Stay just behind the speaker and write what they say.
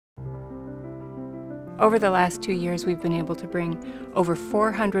Over the last 2 years, we've been able to bring over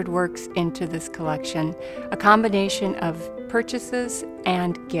 400 works into this collection, a combination of purchases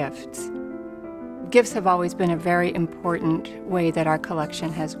and gifts. Gifts have always been a very important way that our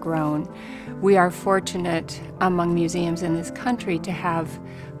collection has grown. We are fortunate among museums in this country to have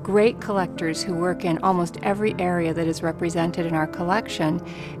great collectors who work in almost every area that is represented in our collection,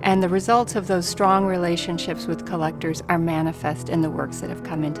 and the results of those strong relationships with collectors are manifest in the works that have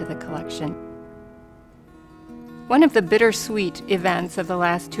come into the collection. One of the bittersweet events of the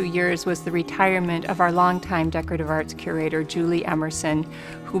last 2 years was the retirement of our longtime decorative arts curator, Julie Emerson,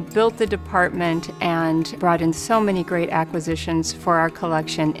 who built the department and brought in so many great acquisitions for our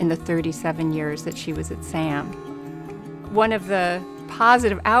collection in the 37 years that she was at SAM. One of the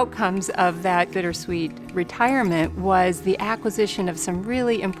positive outcomes of that bittersweet retirement was the acquisition of some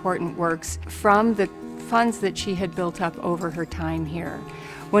really important works from the funds that she had built up over her time here.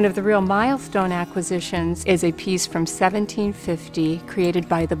 One of the real milestone acquisitions is a piece from 1750 created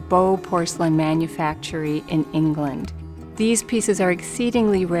by the Bow Porcelain Manufactory in England. These pieces are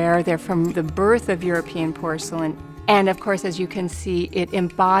exceedingly rare. They're from the birth of European porcelain. And of course, as you can see, it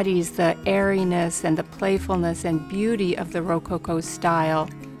embodies the airiness and the playfulness and beauty of the Rococo style.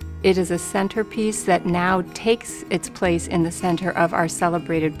 It is a centerpiece that now takes its place in the center of our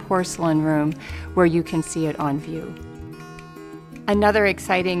celebrated porcelain room, where you can see it on view. Another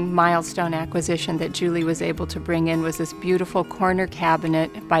exciting milestone acquisition that Julie was able to bring in was this beautiful corner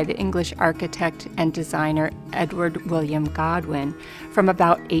cabinet by the English architect and designer Edward William Godwin from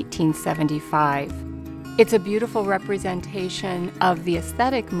about 1875. It's a beautiful representation of the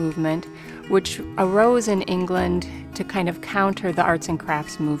aesthetic movement, which arose in England to kind of counter the arts and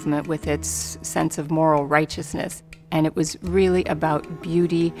crafts movement with its sense of moral righteousness. And it was really about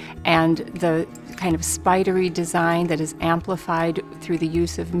beauty, and the kind of spidery design that is amplified through the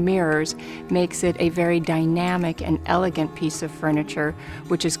use of mirrors makes it a very dynamic and elegant piece of furniture,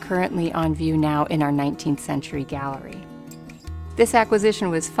 which is currently on view now in our 19th century gallery. This acquisition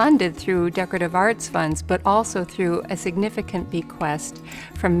was funded through decorative arts funds, but also through a significant bequest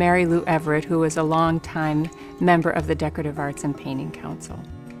from Mary Lou Everett, who was a longtime member of the Decorative Arts and Painting Council.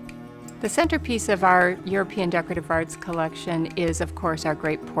 The centerpiece of our European decorative arts collection is, of course, our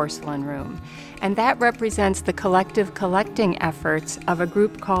great porcelain room. And that represents the collective collecting efforts of a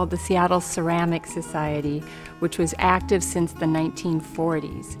group called the Seattle Ceramic Society, which was active since the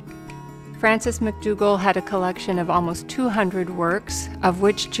 1940s. Francis McDougall had a collection of almost 200 works, of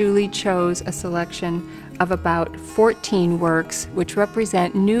which Julie chose a selection of about 14 works, which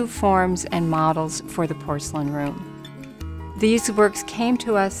represent new forms and models for the porcelain room. These works came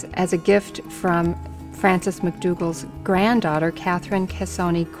to us as a gift from Francis McDougall's granddaughter, Catherine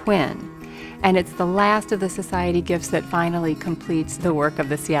Cassoni Quinn, and it's the last of the society gifts that finally completes the work of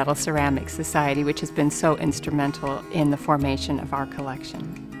the Seattle Ceramic Society, which has been so instrumental in the formation of our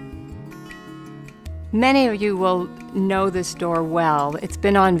collection. Many of you will know this door well. It's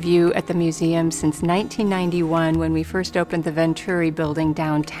been on view at the museum since 1991, when we first opened the Venturi building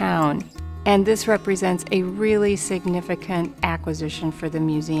downtown. And this represents a really significant acquisition for the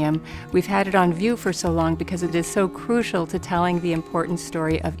museum. We've had it on view for so long because it is so crucial to telling the important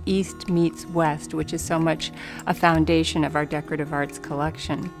story of East meets West, which is so much a foundation of our decorative arts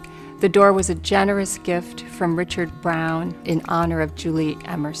collection. The door was a generous gift from Richard Brown in honor of Julie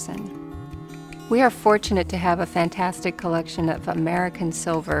Emerson. We are fortunate to have a fantastic collection of American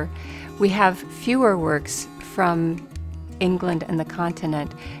silver. We have fewer works from England and the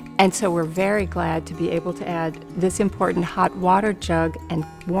continent, and so we're very glad to be able to add this important hot water jug and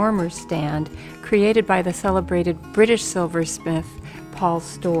warmer stand created by the celebrated British silversmith Paul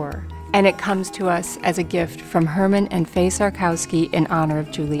Storr. And it comes to us as a gift from Herman and Faye Sarkowski in honor of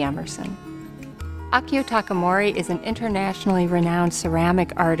Julie Emerson. Akio Takamori is an internationally renowned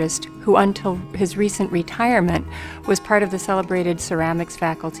ceramic artist who, until his recent retirement, was part of the celebrated ceramics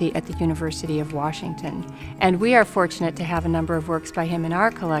faculty at the University of Washington. And we are fortunate to have a number of works by him in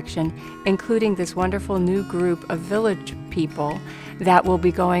our collection, including this wonderful new group of village people that will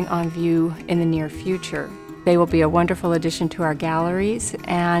be going on view in the near future. They will be a wonderful addition to our galleries,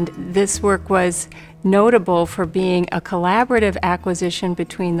 and this work was notable for being a collaborative acquisition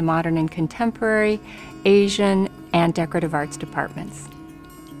between the modern and contemporary, Asian, and decorative arts departments.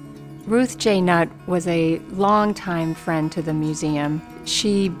 Ruth J. Nutt was a longtime friend to the museum.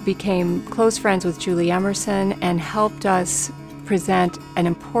 She became close friends with Julie Emerson and helped us present an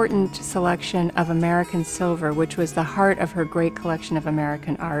important selection of American silver, which was the heart of her great collection of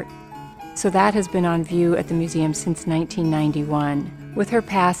American art. So that has been on view at the museum since 1991. With her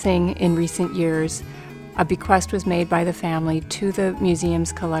passing in recent years, A bequest was made by the family to the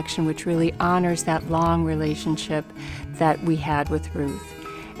museum's collection, which really honors that long relationship that we had with Ruth.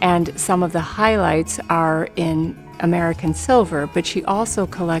 And some of the highlights are in American silver, but she also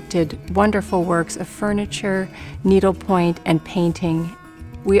collected wonderful works of furniture, needlepoint, and painting.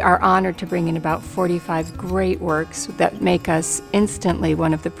 We are honored to bring in about 45 great works that make us instantly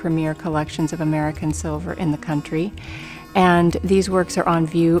one of the premier collections of American silver in the country. And these works are on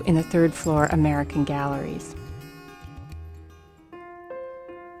view in the third floor American Galleries.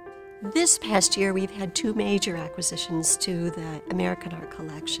 This past year, we've had two major acquisitions to the American Art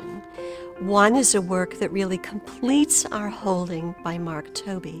Collection. One is a work that really completes our holding by Mark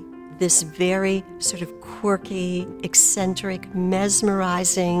Tobey. This very sort of quirky, eccentric,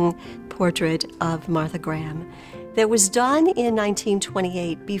 mesmerizing portrait of Martha Graham that was done in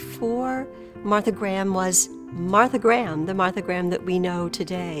 1928 before Martha Graham was Martha Graham, the Martha Graham that we know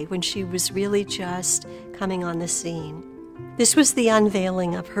today, when she was really just coming on the scene. This was the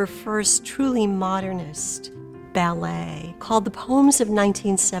unveiling of her first truly modernist ballet called The Poems of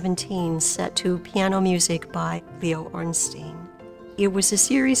 1917, set to piano music by Leo Ornstein. It was a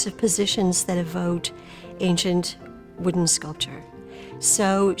series of positions that evoked ancient wooden sculpture.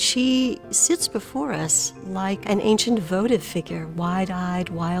 So she sits before us like an ancient votive figure, wide-eyed,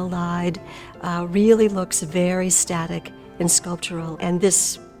 wild-eyed, really looks very static and sculptural. And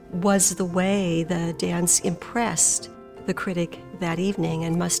this was the way the dance impressed the critic that evening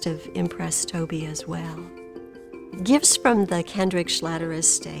and must have impressed Tobey as well. Gifts from the Kendrick Schlatter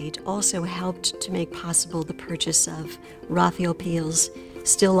estate also helped to make possible the purchase of Raphael Peel's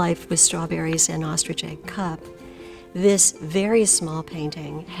Still Life with Strawberries and Ostrich Egg Cup. This very small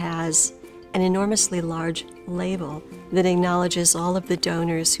painting has an enormously large label that acknowledges all of the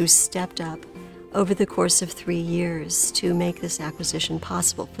donors who stepped up over the course of 3 years to make this acquisition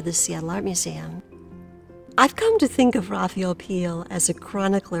possible for the Seattle Art Museum. I've come to think of Raphael Peel as a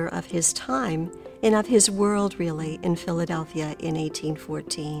chronicler of his time and of his world, really, in Philadelphia in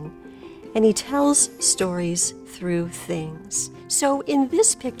 1814. And he tells stories through things. So in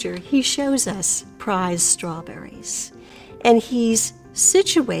this picture, he shows us prize strawberries, and he's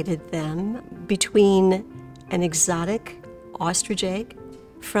situated them between an exotic ostrich egg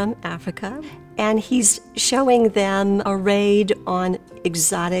from Africa, and he's showing them arrayed on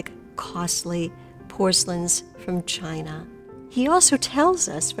exotic, costly porcelains from China. He also tells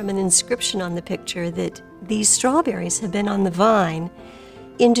us from an inscription on the picture that these strawberries have been on the vine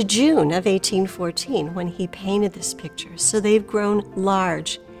into June of 1814 when he painted this picture. So they've grown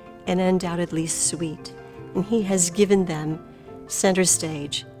large and undoubtedly sweet. And he has given them center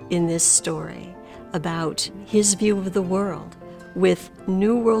stage in this story about his view of the world, with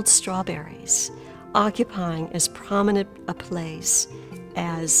New World strawberries occupying as prominent a place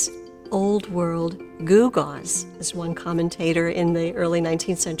as Old World gewgaws, as one commentator in the early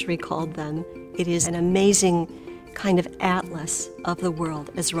 19th century called them. It is an amazing kind of atlas of the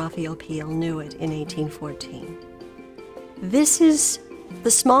world as Raphael Peel knew it in 1814. This is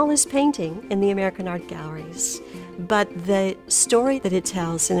the smallest painting in the American Art Galleries, but the story that it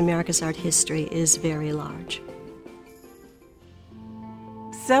tells in America's art history is very large.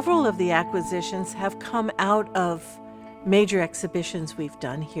 Several of the acquisitions have come out of major exhibitions we've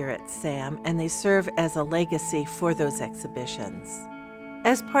done here at SAM, and they serve as a legacy for those exhibitions.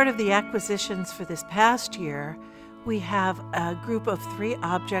 As part of the acquisitions for this past year, we have a group of 3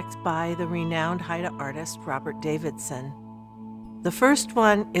 objects by the renowned Haida artist Robert Davidson. The first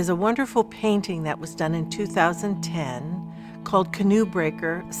one is a wonderful painting that was done in 2010 called Canoe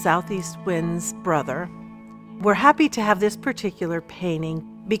Breaker, Southeast Wind's Brother. We're happy to have this particular painting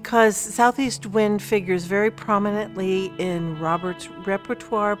because Southeast Wind figures very prominently in Robert's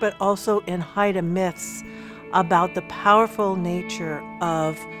repertoire, but also in Haida myths about the powerful nature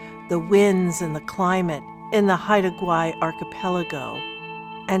of the winds and the climate in the Haida Gwaii archipelago.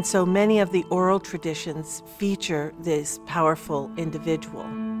 And so many of the oral traditions feature this powerful individual.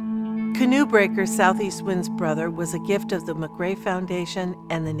 Canoe Breaker, Southeast Wind's Brother, was a gift of the McRae Foundation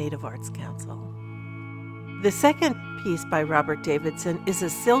and the Native Arts Council. The second piece by Robert Davidson is a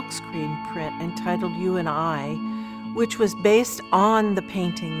silkscreen print entitled You and I, which was based on the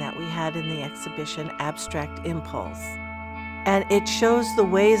painting that we had in the exhibition Abstract Impulse. And it shows the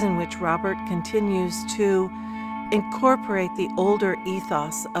ways in which Robert continues to incorporate the older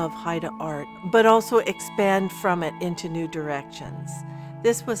ethos of Haida art, but also expand from it into new directions.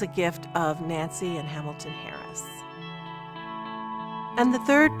 This was a gift of Nancy and Hamilton Harris. And the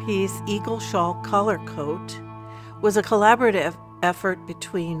third piece, Eagle Shawl Collar Coat, was a collaborative effort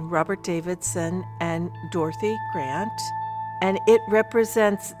between Robert Davidson and Dorothy Grant. and it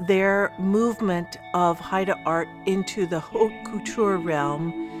represents their movement of Haida art into the haute couture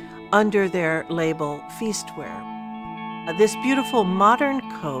realm under their label Feastwear. This beautiful modern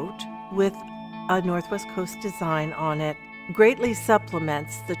coat with a Northwest Coast design on it greatly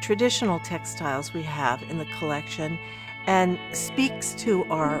supplements the traditional textiles we have in the collection and speaks to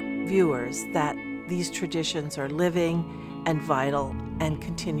our viewers that these traditions are living and vital and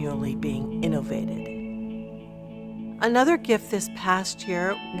continually being innovated. Another gift this past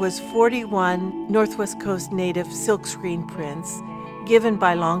year was 41 Northwest Coast native silkscreen prints given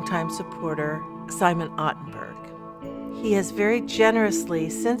by longtime supporter Simon Ottenberg. He has very generously,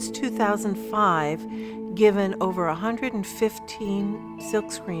 since 2005, given over 115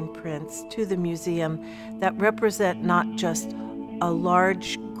 silkscreen prints to the museum that represent not just a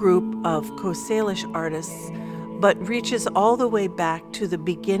large group of Coast Salish artists, but reaches all the way back to the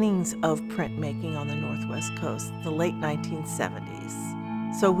beginnings of printmaking on the Northwest Coast, the late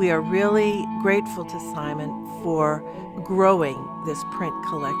 1970s. So we are really grateful to Simon for growing this print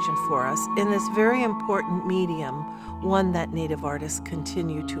collection for us in this very important medium, one that Native artists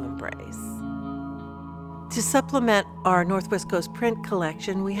continue to embrace. To supplement our Northwest Coast print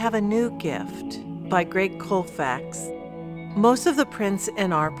collection, we have a new gift by Greg Colfax. Most of the prints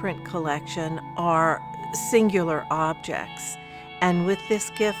in our print collection are singular objects, and with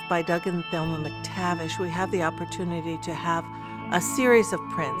this gift by Doug and Thelma McTavish, we have the opportunity to have a series of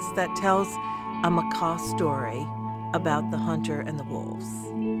prints that tells a macaw story about the hunter and the wolves.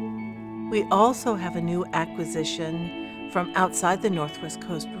 We also have a new acquisition from outside the Northwest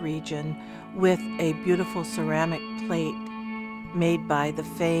Coast region with a beautiful ceramic plate made by the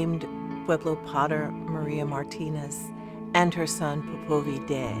famed Pueblo potter Maria Martinez and her son Popovi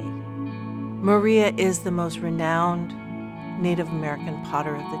Day. Maria is the most renowned Native American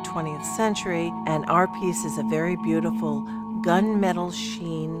potter of the 20th century, and our piece is a very beautiful gunmetal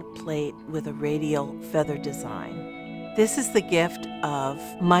sheen plate with a radial feather design. This is the gift of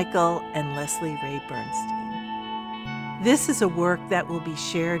Michael and Leslie Ray Bernstein. This is a work that will be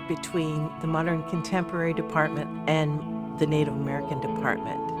shared between the Modern Contemporary Department and the Native American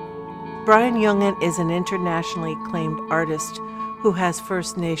Department. Brian Jungen is an internationally acclaimed artist who has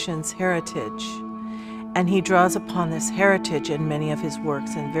First Nations heritage, and he draws upon this heritage in many of his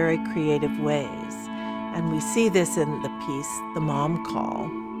works in very creative ways. And we see this in the piece, The Mom Call.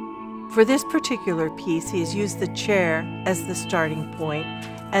 For this particular piece, he has used the chair as the starting point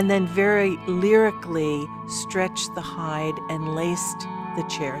and then very lyrically stretched the hide and laced the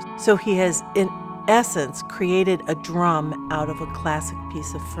chair. So he has, in essence, created a drum out of a classic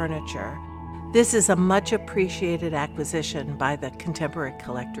piece of furniture. This is a much appreciated acquisition by the Contemporary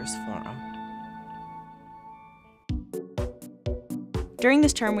Collectors Forum. During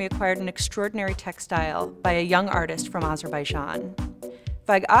this term, we acquired an extraordinary textile by a young artist from Azerbaijan.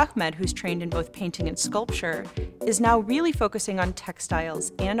 Vaig Ahmed, who's trained in both painting and sculpture, is now really focusing on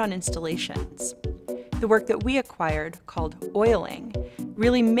textiles and on installations. The work that we acquired, called oiling,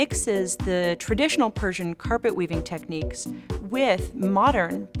 really mixes the traditional Persian carpet weaving techniques with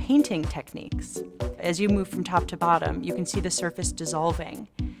modern painting techniques. As you move from top to bottom, you can see the surface dissolving.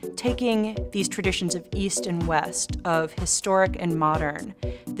 Taking these traditions of East and West, of historic and modern,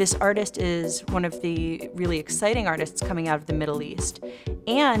 this artist is one of the really exciting artists coming out of the Middle East,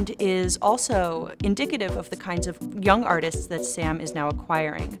 and is also indicative of the kinds of young artists that Sam is now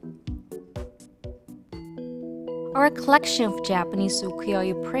acquiring. Our collection of Japanese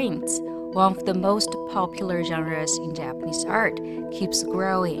ukiyo prints, one of the most popular genres in Japanese art, keeps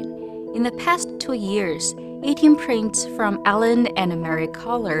growing. In the past 2 years, 18 prints from Ellen and Mary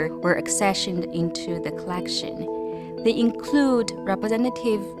Collar were accessioned into the collection. They include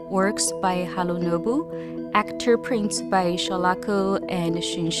representative works by Harunobu, actor prints by Shoraku and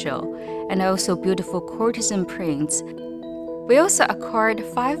Shunsho, and also beautiful courtesan prints. We also acquired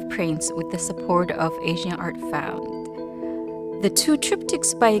 5 prints with the support of Asian Art Fund. The 2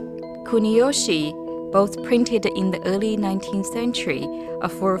 triptychs by Kuniyoshi, both printed in the early 19th century, are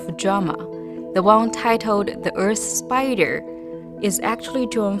full of drama. The one titled The Earth Spider is actually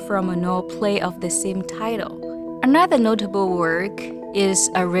drawn from a novel play of the same title. Another notable work is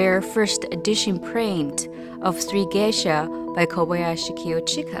a rare first edition print of Three Geisha by Kobayashi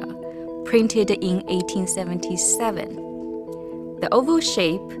Kiyochika, printed in 1877. The oval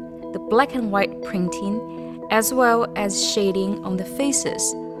shape, the black and white printing, as well as shading on the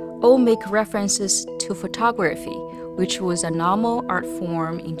faces, all make references to photography, which was a normal art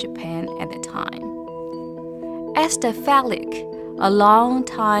form in Japan at the time. Esther Falik, a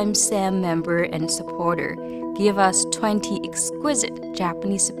long-time SAM member and supporter, gave us 20 exquisite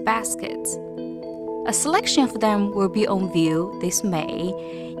Japanese baskets. A selection of them will be on view this May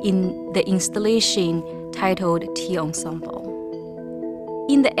in the installation titled Tea Ensemble.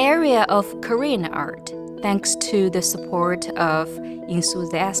 In the area of Korean art, thanks to the support of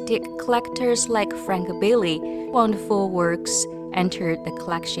enthusiastic collectors like Frank Bailey, wonderful works entered the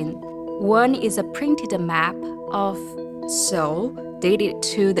collection. One is a printed map of Seoul dated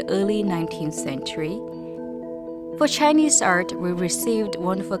to the early 19th century. For Chinese art, we received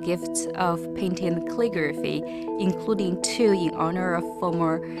wonderful gifts of painting and calligraphy, including two in honor of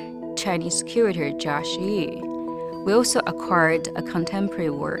former Chinese curator Josh Yu. We also acquired a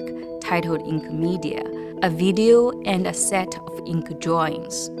contemporary work titled Ink Media, a video and a set of ink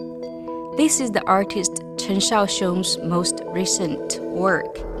drawings. This is the artist Chen Shaoxiong's most recent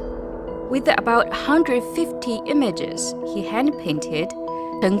work. With about 150 images he hand-painted,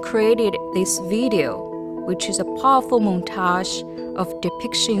 Chen created this video, which is a powerful montage of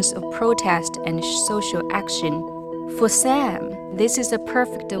depictions of protest and social action. For Sam, this is a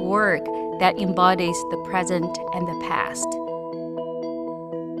perfect work that embodies the present and the past.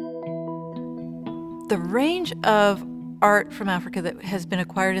 The range of art from Africa that has been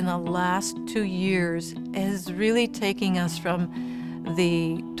acquired in the last 2 years is really taking us from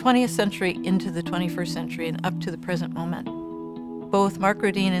the 20th century into the 21st century and up to the present moment. Both Mark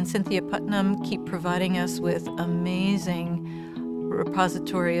Rodin and Cynthia Putnam keep providing us with amazing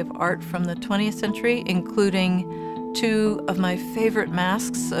repository of art from the 20th century, including two of my favorite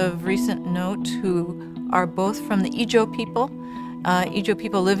masks of recent note who are both from the Ijo people. Ijo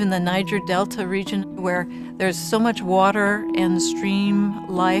people live in the Niger Delta region where there's so much water and stream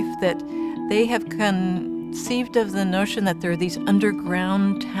life that they have conceived of the notion that there are these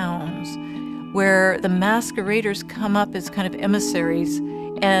underground towns where the masqueraders come up as kind of emissaries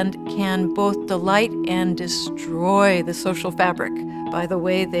and can both delight and destroy the social fabric by the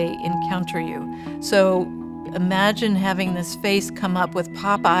way they encounter you. So imagine having this face come up with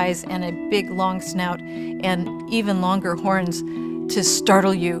pop eyes and a big long snout and even longer horns to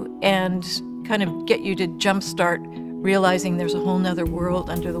startle you and kind of get you to jumpstart realizing there's a whole nother world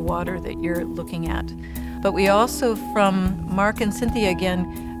under the water that you're looking at. But we also, from Mark and Cynthia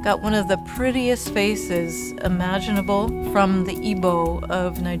again, got one of the prettiest faces imaginable from the Igbo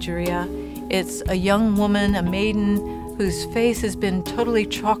of Nigeria. It's a young woman, a maiden, whose face has been totally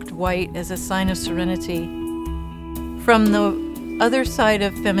chalked white as a sign of serenity. From the other side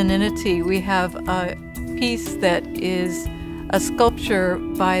of femininity, we have a piece that is a sculpture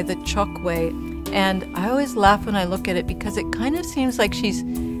by the Chokwe, and I always laugh when I look at it because it kind of seems like she's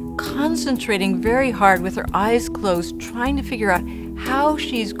concentrating very hard with her eyes closed, trying to figure out how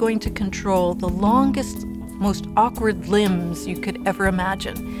she's going to control the longest, most awkward limbs you could ever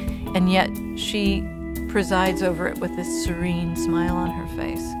imagine. And yet she presides over it with this serene smile on her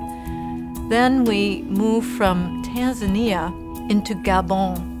face. Then we move from Tanzania into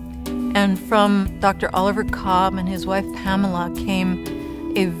Gabon. And from Dr. Oliver Cobb and his wife Pamela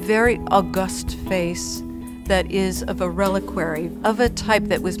came a very august face that is of a reliquary, of a type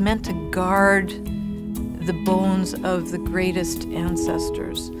that was meant to guard the bones of the greatest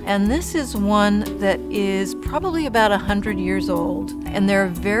ancestors. And this is one that is probably about 100 years old. And there are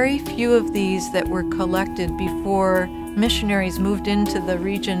very few of these that were collected before missionaries moved into the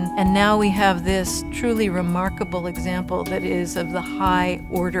region. And now we have this truly remarkable example that is of the high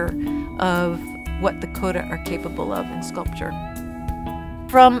order of what the Koda are capable of in sculpture.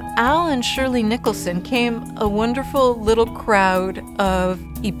 From Al and Shirley Nicholson came a wonderful little crowd of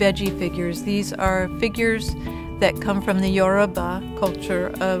Ibeji figures. These are figures that come from the Yoruba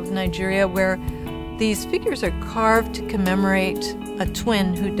culture of Nigeria, where these figures are carved to commemorate a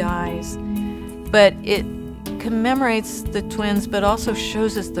twin who dies. But it commemorates the twins, but also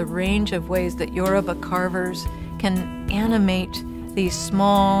shows us the range of ways that Yoruba carvers can animate these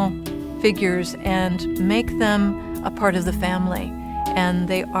small figures and make them a part of the family. And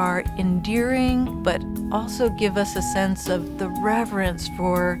they are endearing, but also give us a sense of the reverence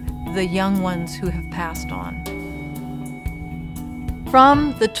for the young ones who have passed on.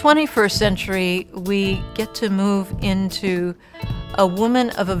 From the 21st century, we get to move into a woman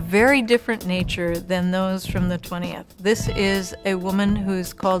of a very different nature than those from the 20th. This is a woman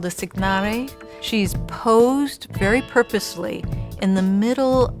who's called a signare. She's posed very purposely in the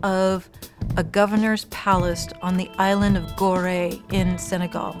middle of a governor's palace on the island of Gorée in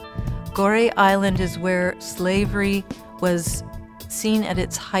Senegal. Gorée Island is where slavery was seen at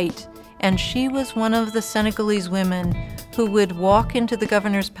its height, and she was one of the Senegalese women who would walk into the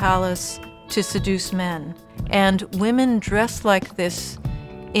governor's palace to seduce men. And women dressed like this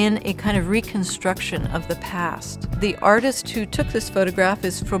in a kind of reconstruction of the past. The artist who took this photograph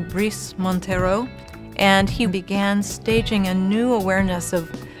is Fabrice Montero. And he began staging a new awareness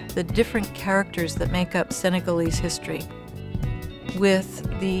of the different characters that make up Senegalese history. With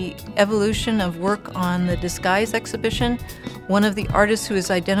the evolution of work on the Disguise exhibition, one of the artists who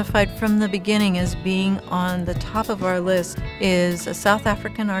is identified from the beginning as being on the top of our list is a South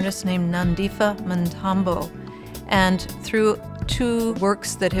African artist named Nandifa Mntambo. And through two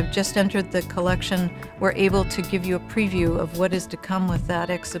works that have just entered the collection, we're able to give you a preview of what is to come with that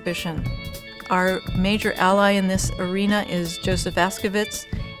exhibition. Our major ally in this arena is Joseph Askewitz,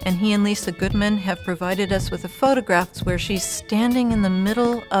 and he and Lisa Goodman have provided us with a photograph where she's standing in the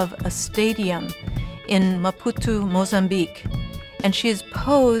middle of a stadium in Maputo, Mozambique, and she is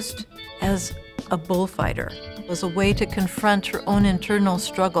posed as a bullfighter, as a way to confront her own internal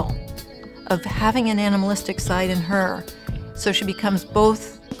struggle of having an animalistic side in her. So she becomes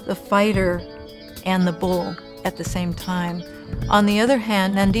both the fighter and the bull at the same time. On the other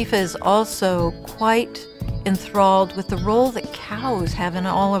hand, Nandifa is also quite enthralled with the role that cows have in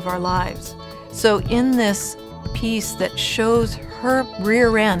all of our lives. So in this piece that shows her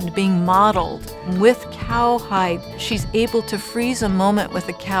rear end being modeled with cowhide, she's able to freeze a moment with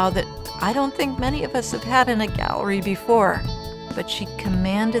a cow that I don't think many of us have had in a gallery before. But she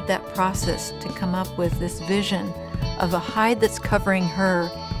commanded that process to come up with this vision of a hide that's covering her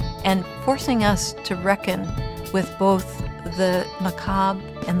and forcing us to reckon with both the macabre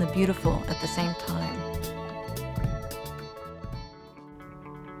and the beautiful at the same time.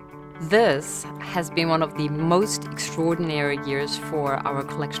 This has been one of the most extraordinary years for our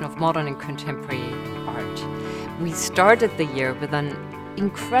collection of modern and contemporary art. We started the year with an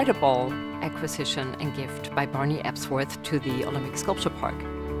incredible acquisition and gift by Barney Ebsworth to the Olympic Sculpture Park.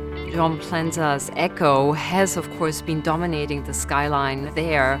 John Planza's Echo has, of course, been dominating the skyline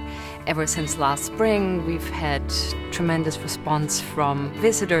there ever since last spring. We've had tremendous response from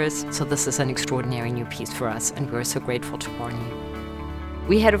visitors, so this is an extraordinary new piece for us, and we're so grateful to Barney.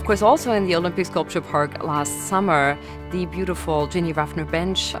 We had, of course, also in the Olympic Sculpture Park last summer, the beautiful Ginny Ruffner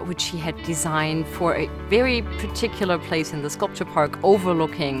bench, which she had designed for a very particular place in the sculpture park,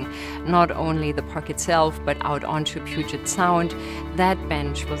 overlooking not only the park itself, but out onto Puget Sound. That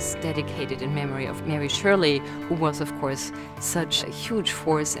bench was dedicated in memory of Mary Shirley, who was, of course, such a huge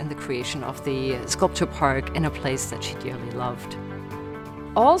force in the creation of the sculpture park in a place that she dearly loved.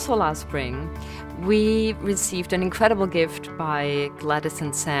 Also last spring, we received an incredible gift by Gladys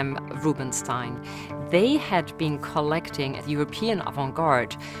and Sam Rubenstein. They had been collecting European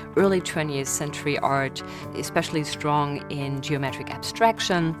avant-garde, early 20th century art, especially strong in geometric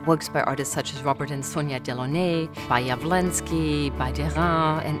abstraction, works by artists such as Robert and Sonia Delaunay, by Jawlensky, by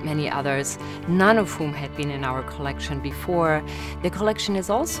Derain, and many others, none of whom had been in our collection before. The collection is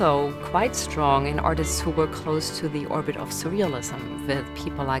also quite strong in artists who were close to the orbit of surrealism, with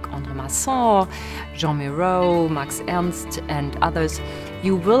people like André Masson, Jean Miro, Max Ernst, and others.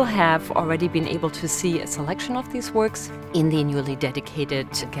 You will have already been able to see a selection of these works in the newly dedicated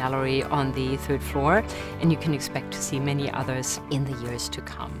gallery on the 3rd floor, and you can expect to see many others in the years to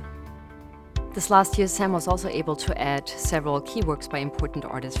come. This last year, Sam was also able to add several key works by important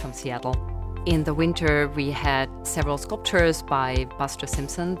artists from Seattle. In the winter, we had several sculptures by Buster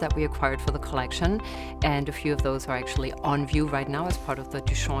Simpson that we acquired for the collection, and a few of those are actually on view right now as part of the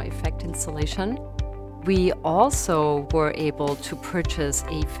Duchamp Effect installation. We also were able to purchase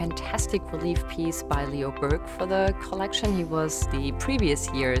a fantastic relief piece by Leo Berg for the collection. He was the previous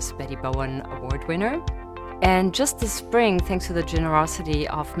year's Betty Bowen Award winner. And just this spring, thanks to the generosity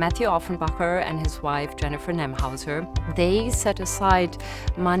of Matthew Offenbacher and his wife Jennifer Nemhauser, they set aside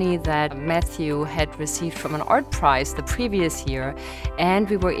money that Matthew had received from an art prize the previous year, and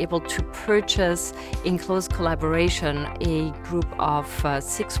we were able to purchase, in close collaboration, a group of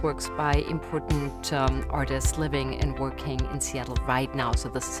 6 works by important artists living and working in Seattle right now. So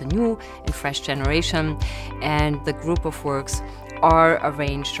this is a new and fresh generation, and the group of works are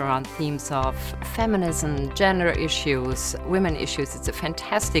arranged around themes of feminism, gender issues, women issues. It's a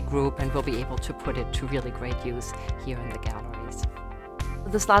fantastic group, and we'll be able to put it to really great use here in the galleries.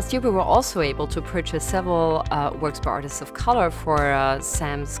 This last year, we were also able to purchase several works by artists of color for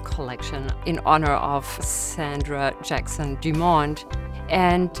Sam's collection in honor of Sandra Jackson Dumont.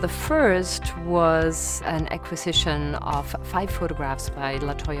 And the first was an acquisition of 5 photographs by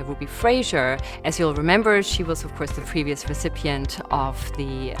Latoya Ruby Frazier. As you'll remember, she was, of course, the previous recipient of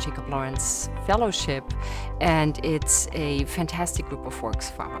the Jacob Lawrence Fellowship, and it's a fantastic group of works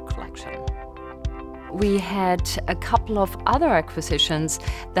for our collection. We had a couple of other acquisitions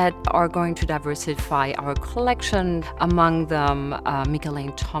that are going to diversify our collection. Among them,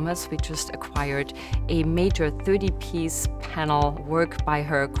 Michelene Thomas. We just acquired a major 30-piece panel work by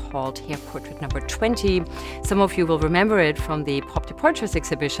her called Hair Portrait Number 20. Some of you will remember it from the Pop Departures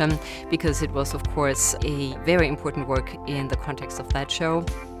exhibition because it was, of course, a very important work in the context of that show.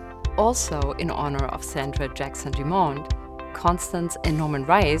 Also, in honor of Sandra Jackson Dumont, Constance and Norman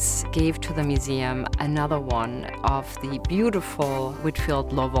Rice gave to the museum another one of the beautiful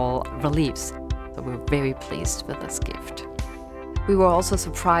Whitfield Lovell reliefs. So we're very pleased with this gift. We were also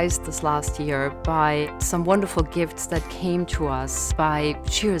surprised this last year by some wonderful gifts that came to us by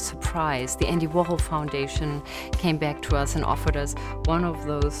sheer surprise. The Andy Warhol Foundation came back to us and offered us one of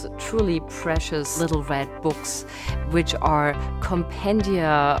those truly precious little red books, which are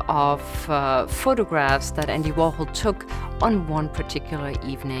compendia of photographs that Andy Warhol took on one particular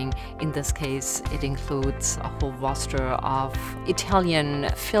evening. In this case, it includes a whole roster of Italian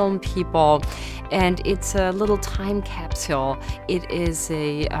film people, and it's a little time capsule. It is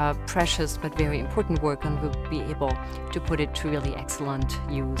a precious but very important work, and we'll be able to put it to really excellent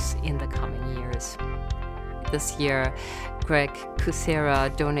use in the coming years. This year, Greg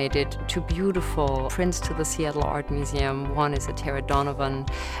Kucera donated two beautiful prints to the Seattle Art Museum. One is a Tara Donovan,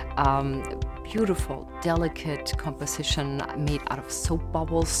 beautiful, delicate composition made out of soap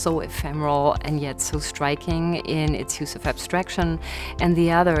bubbles, so ephemeral and yet so striking in its use of abstraction. And the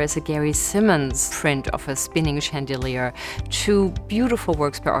other is a Gary Simmons print of a spinning chandelier. Two beautiful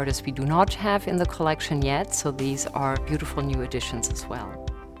works by artists we do not have in the collection yet, so these are beautiful new additions as well.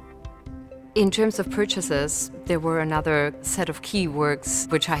 In terms of purchases, there were another set of key works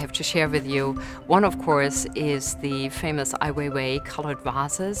which I have to share with you. One, of course, is the famous Ai Weiwei colored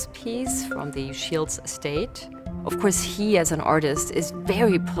vases piece from the Shields estate. Of course, he as an artist is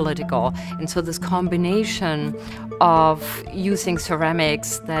very political, and so this combination of using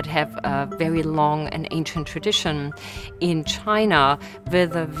ceramics that have a very long and ancient tradition in China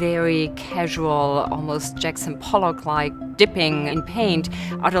with a very casual, almost Jackson Pollock-like dipping in paint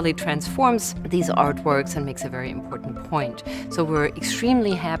utterly transforms these artworks and makes a very important point. So we're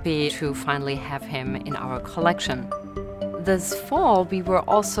extremely happy to finally have him in our collection. This fall, we were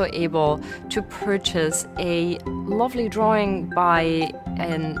also able to purchase a lovely drawing by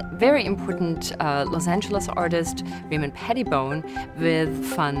a very important Los Angeles artist, Raymond Pettibone, with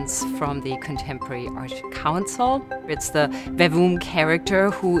funds from the Contemporary Art Council. It's the Vavoom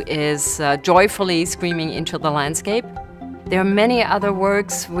character who is joyfully screaming into the landscape. There are many other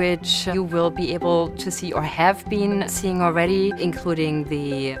works which you will be able to see or have been seeing already, including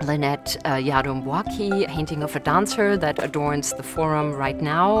the Lynette Yadomwaki painting of a dancer that adorns the forum right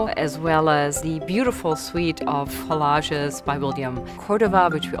now, as well as the beautiful suite of collages by William Cordova,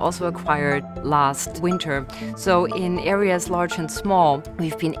 which we also acquired last winter. So in areas large and small,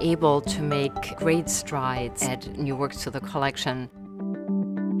 we've been able to make great strides, add new works to the collection.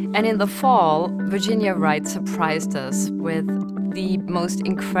 And in the fall, Virginia Wright surprised us with the most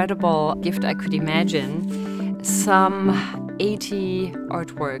incredible gift I could imagine. Some 80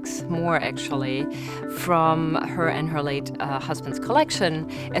 artworks, more actually, from her and her late husband's collection.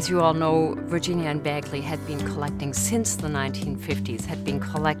 As you all know, Virginia and Bagley had been collecting since the 1950s, had been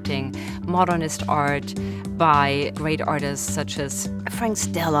collecting modernist art by great artists such as Frank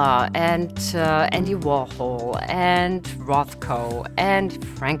Stella and Andy Warhol and Rothko and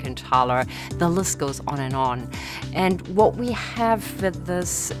Frankenthaler. The list goes on and on. And what we have with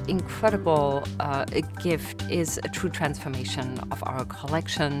this incredible gift is a true transformation of our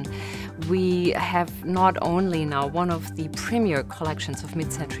collection. We have not only now one of the premier collections of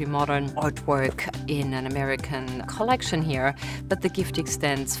mid-century modern artwork in an American collection here, but the gift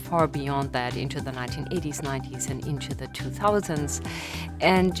extends far beyond that into the 1980s, 90s, and into the 2000s.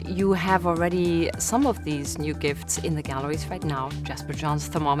 And you have already some of these new gifts in the galleries right now. Jasper John's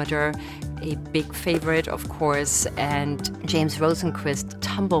thermometer, a big favorite, of course, and James Rosenquist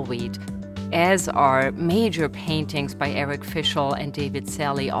Tumbleweed, as are major paintings by Eric Fischl and David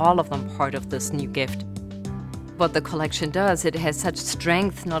Sally, all of them part of this new gift. What the collection does, it has such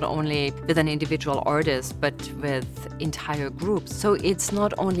strength not only with an individual artist, but with entire groups. So it's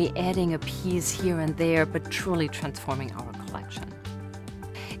not only adding a piece here and there, but truly transforming our collection.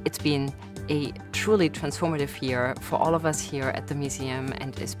 It's been a truly transformative year for all of us here at the museum,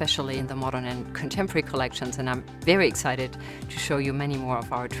 and especially in the modern and contemporary collections, and I'm very excited to show you many more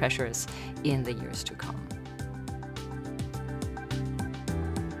of our treasures in the years to come.